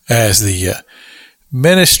as the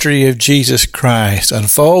ministry of Jesus Christ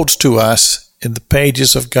unfolds to us in the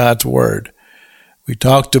pages of God's Word. We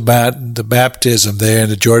talked about the baptism there in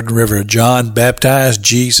the Jordan River. John baptized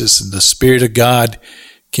Jesus and the Spirit of God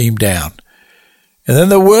came down. And then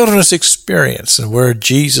the wilderness experience, and where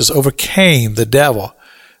Jesus overcame the devil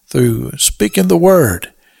through speaking the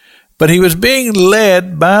Word. But he was being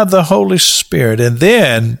led by the Holy Spirit. And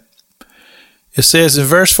then it says in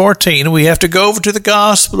verse 14, we have to go over to the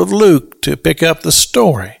Gospel of Luke to pick up the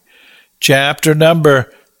story. Chapter 3,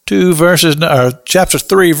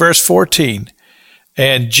 verse 14.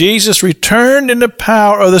 And Jesus returned in the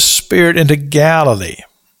power of the Spirit into Galilee.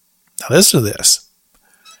 Now listen to this.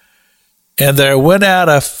 And there went out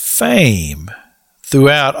a fame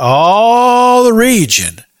throughout all the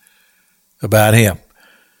region about him.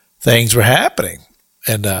 Things were happening.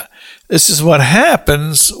 And this is what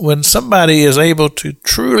happens when somebody is able to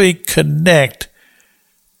truly connect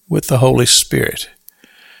with the Holy Spirit.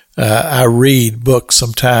 I read books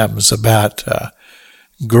sometimes about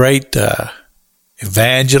great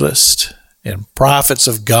evangelists and prophets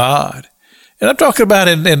of God. And I'm talking about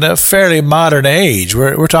in a fairly modern age.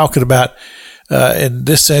 We're talking about in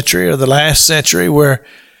this century or the last century where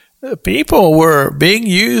people were being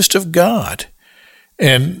used of God.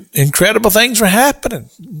 And incredible things were happening.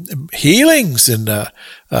 Healings and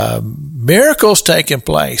miracles taking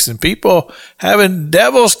place and people having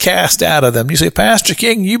devils cast out of them. You say, Pastor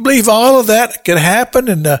King, you believe all of that could happen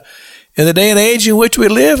in the day and age in which we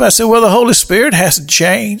live? I said, well, the Holy Spirit hasn't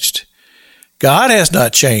changed. God has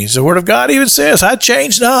not changed. The Word of God even says, I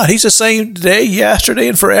change not. He's the same today, yesterday,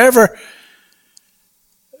 and forever.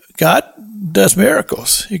 God does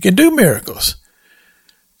miracles. He can do miracles.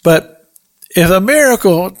 But if a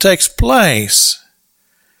miracle takes place,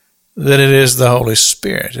 then it is the Holy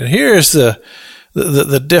Spirit. And here's the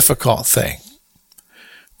difficult thing.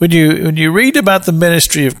 When you read about the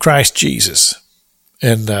ministry of Christ Jesus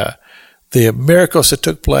and the miracles that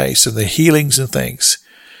took place and the healings and things,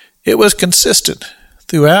 it was consistent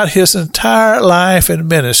throughout his entire life and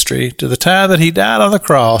ministry to the time that he died on the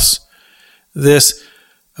cross, this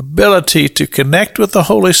ability to connect with the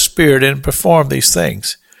Holy Spirit and perform these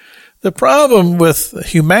things. The problem with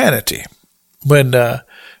humanity, when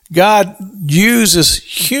God uses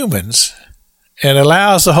humans and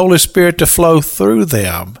allows the Holy Spirit to flow through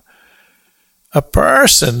them, a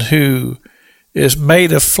person who is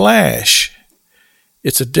made of flesh,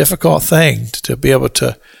 it's a difficult thing to be able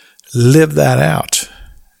to live that out.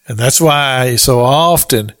 And that's why so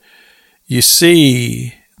often you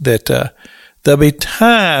see that there'll be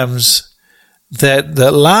times that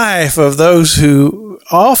the life of those who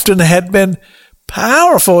often had been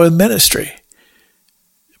powerful in ministry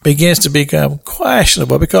begins to become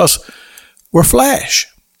questionable because we're flesh.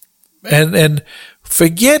 And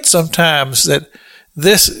forget sometimes that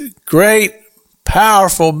this great,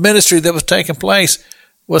 powerful ministry that was taking place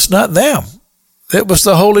was not them. It was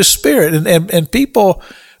the Holy Spirit. And people,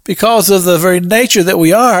 because of the very nature that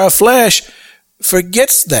we are, our flesh,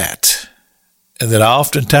 forgets that. And that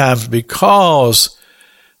oftentimes because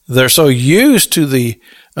they're so used to the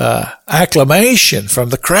acclamation from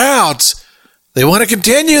the crowds, they want to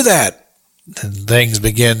continue that. And things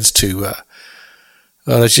begins to,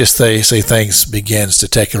 let's just say things begins to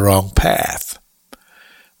take a wrong path.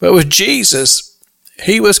 But with Jesus,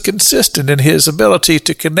 he was consistent in his ability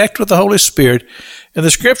to connect with the Holy Spirit. And the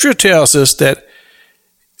Scripture tells us that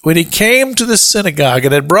when he came to the synagogue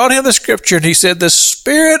and had brought him the Scripture, and he said, the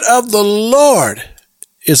Spirit of the Lord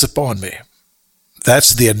is upon me.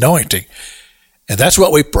 That's the anointing. And that's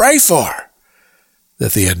what we pray for,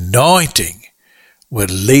 that the anointing would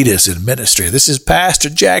lead us in ministry. This is Pastor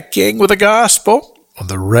Jack King with the Gospel on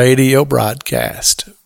the radio broadcast.